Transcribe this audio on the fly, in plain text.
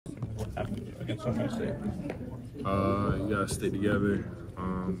against Penn State? You gotta stay together,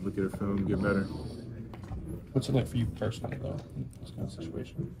 look at the film, get better. What's it like for you personally, though, in this kind of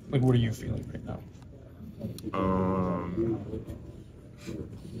situation? Like, what are you feeling right now?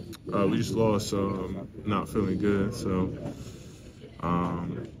 We just lost, so I'm not feeling good. So,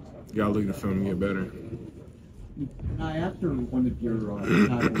 you gotta look at the film and get better. Now, after one of your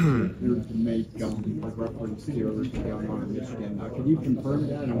tackles appeared to make like reference to Allar, Michigan, can you confirm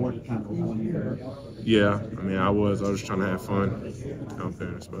that, and what kind of wrong there? Yeah, I mean, I was just trying to have fun.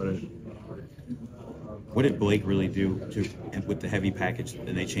 That's about it. What did Blake really do with the heavy package?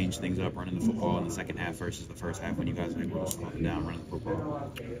 Did they change things up running the football in the second half versus the first half when you guys were able to slow them down running the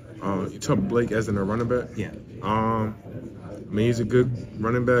football? You talk Blake as in a running back? Yeah. I mean, he's a good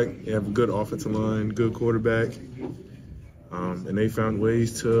running back. They have a good offensive line, good quarterback. And they found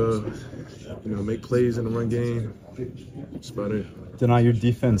ways to, make plays in the run game. That's about it. Dani, your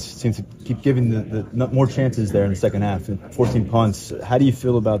defense seems to keep giving the more chances there in the second half. 14 punts. How do you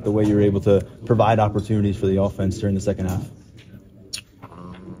feel about the way you're able to provide opportunities for the offense during the second half?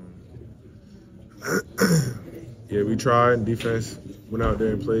 Yeah, we tried. Defense went out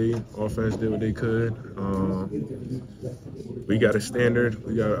there and played. Offense did what they could. We got a standard.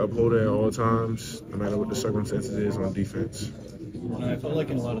 We got to uphold it at all times, no matter what the circumstances is on defense. I felt like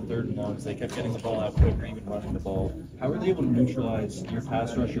in a lot of third and longs, they kept getting the ball out quick or even running the ball. How were they able to neutralize your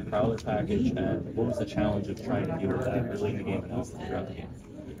pass rush, your prowler package, and what was the challenge of trying to deal with that early in the game and also throughout the game?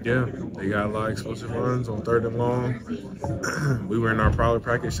 Yeah, they got a lot of explosive runs on third and long. We were in our prowler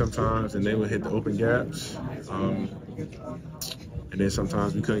package sometimes, and they would hit the open gaps. And then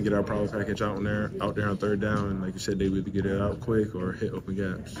sometimes we couldn't get our prowler package out there on third down. And like you said, they would either get it out quick or hit open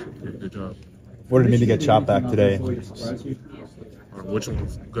gaps. Good job. What did it mean to get Chop back today? Which one?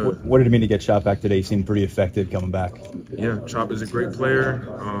 Good. What did it mean to get Chop back today? He seemed pretty effective coming back. Yeah, Chop is a great player,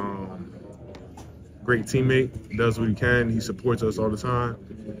 great teammate. He does what he can. He supports us all the time.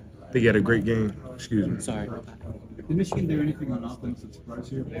 I think he had a great game. Excuse me. Sorry. Did Michigan do anything on offense that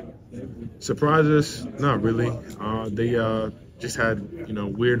surprised you? Surprised us? Not really. They just had,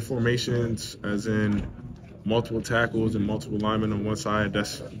 weird formations, as in multiple tackles and multiple linemen on one side.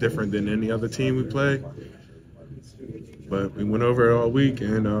 That's different than any other team we play. But we went over it all week,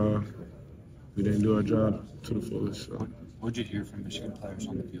 and we didn't do our job to the fullest. So. What did you hear from Michigan players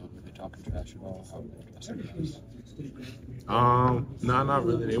on the field? Were they talking trash at all? Nah, not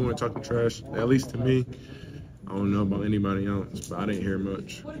really. They weren't talking trash, at least to me. I don't know about anybody else, but I didn't hear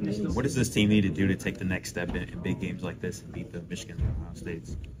much. What does this team need to do to take the next step in big games like this and beat the Michigan and Ohio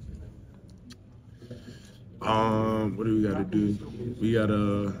States? What do we got to do? We got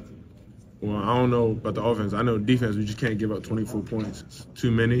to well, I don't know about the offense. I know defense, we just can't give up 24 points. It's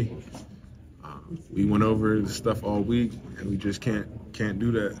too many. We went over the stuff all week, and we just can't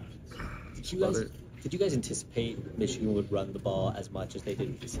do that. Did you guys anticipate Michigan would run the ball as much as they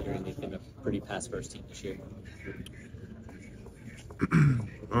did, considering they've been a pretty pass-first team this year?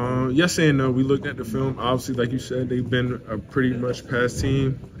 Yes and no. We looked at the film. Obviously, like you said, they've been a pretty much pass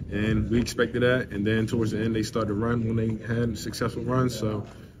team, and we expected that. And then towards the end, they started to run when they had successful runs. So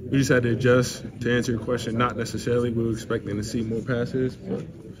we just had to adjust. To answer your question, not necessarily we were expecting to see more passes, but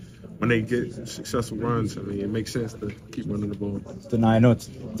when they get successful runs, I mean, it makes sense to keep running the ball. Dani, I know it's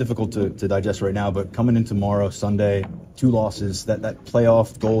difficult to digest right now, but coming in tomorrow, Sunday, 2 losses, that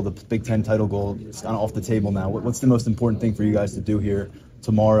playoff goal, the Big Ten title goal, it's kind of off the table now. What's the most important thing for you guys to do here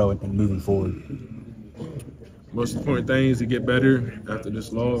tomorrow and moving forward? Most important thing is to get better after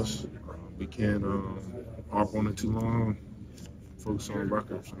this loss. We can't harp on it too long. Focus on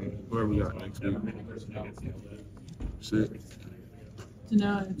Rutgers and whoever we got next week. That's it. So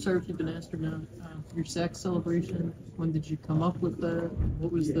now, I'm sorry if you've been asked or not, your sack celebration, when did you come up with that?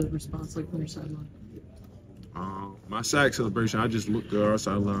 What was the response like from your sideline? My sack celebration, I just looked at our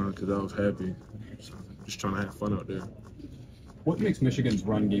sideline because I was happy. So just trying to have fun out there. What makes Michigan's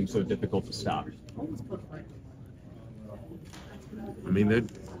run game so difficult to stop? I mean,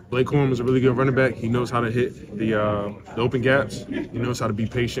 Blake Corum is a really good running back. He knows how to hit the open gaps. He knows how to be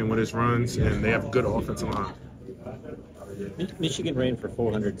patient with his runs, and they have a good offensive line. Michigan ran for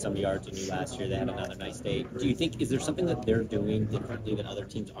 400-some yards in you last year. They had another nice day. Do you think, is there something that they're doing differently that other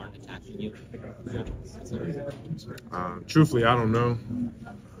teams aren't attacking you? Truthfully, I don't know.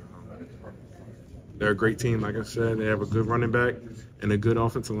 They're a great team, like I said. They have a good running back and a good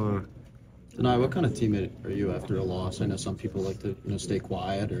offensive line. Dani, what kind of teammate are you after a loss? I know some people like to stay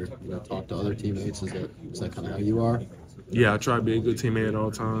quiet or talk to other teammates. Is that kind of how you are? Yeah, I try to be a good teammate at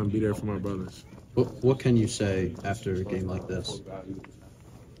all times, be there for my brothers. What can you say after a game like this?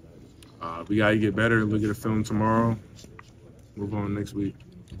 We got to get better, look at the film tomorrow, move on next week.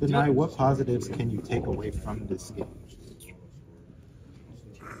 Dani, what positives can you take away from this game?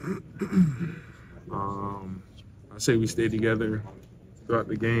 I say we stayed together throughout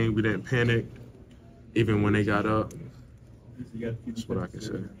the game. We didn't panic, even when they got up. That's what I can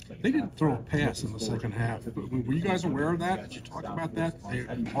say. They didn't throw a pass in the second half. Were you guys aware of that? Did you talk about that?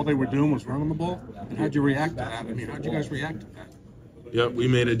 All they were doing was running the ball? And how'd you react to that? I mean, how'd you guys react to that? Yep, we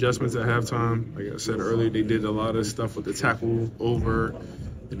made adjustments at halftime. Like I said earlier, they did a lot of stuff with the tackle over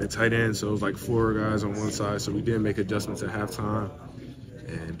and the tight end. So it was like 4 guys on one side. So we did make adjustments at halftime.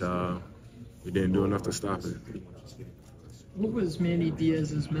 And we didn't do enough to stop it. What was Manny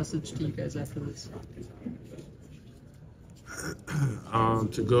Diaz's message to you guys after this?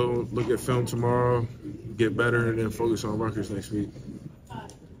 To go look at film tomorrow, get better, and then focus on Rutgers next week.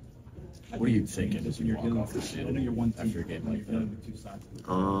 What are you thinking as you're dealing with this? I know you're one after a game like that.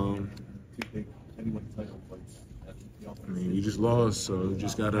 I mean, you just lost, so you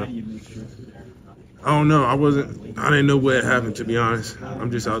just gotta. I don't know. I didn't know what happened, to be honest.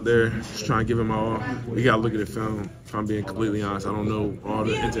 I'm just out there just trying to give it my all. We gotta look at the film. If I'm being completely honest, I don't know all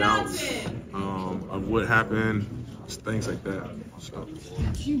the ins and outs of what happened, things like that. So.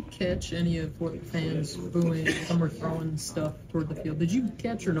 Did you catch any of what fans booing? Some were throwing stuff toward the field. Did you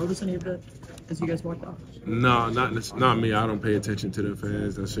catch or notice any of that as you guys walked off? No, not me. I don't pay attention to the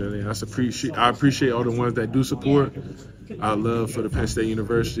fans necessarily. I appreciate all the ones that do support. I love for the Penn State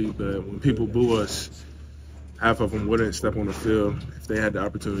University, but when people boo us, half of them wouldn't step on the field if they had the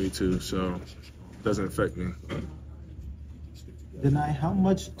opportunity to. So it doesn't affect me. Dani, how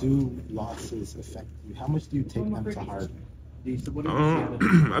much do losses affect you? How much do you take them to heart? I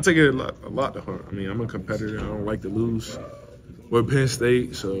take it a lot to heart. I mean, I'm a competitor. I don't like to lose. We're Penn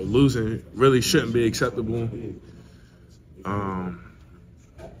State, so losing really shouldn't be acceptable.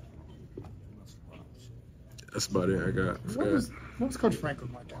 That's about it I got. What was Coach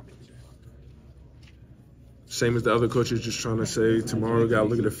Franklin like after the game? Same as the other coaches, just trying to say tomorrow, got to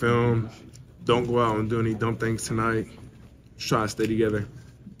look at the film. Don't go out and do any dumb things tonight. Just try to stay together.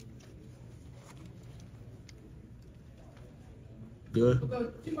 Good.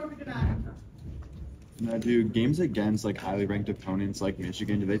 Now, do games against like highly ranked opponents like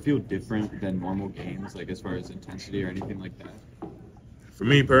Michigan, do they feel different than normal games, like as far as intensity or anything like that? For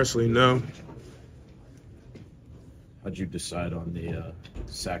me personally, no. How'd you decide on the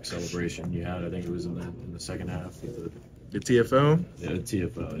sack celebration you had? I think it was in the second half. The TFL? Yeah, the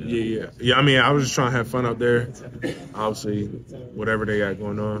TFL. Yeah. I mean, I was just trying to have fun out there. Obviously, whatever they got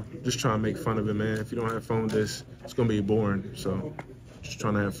going on, just trying to make fun of it, man. If you don't have fun with this, it's gonna be boring. So, just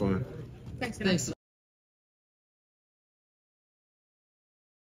trying to have fun. Thanks.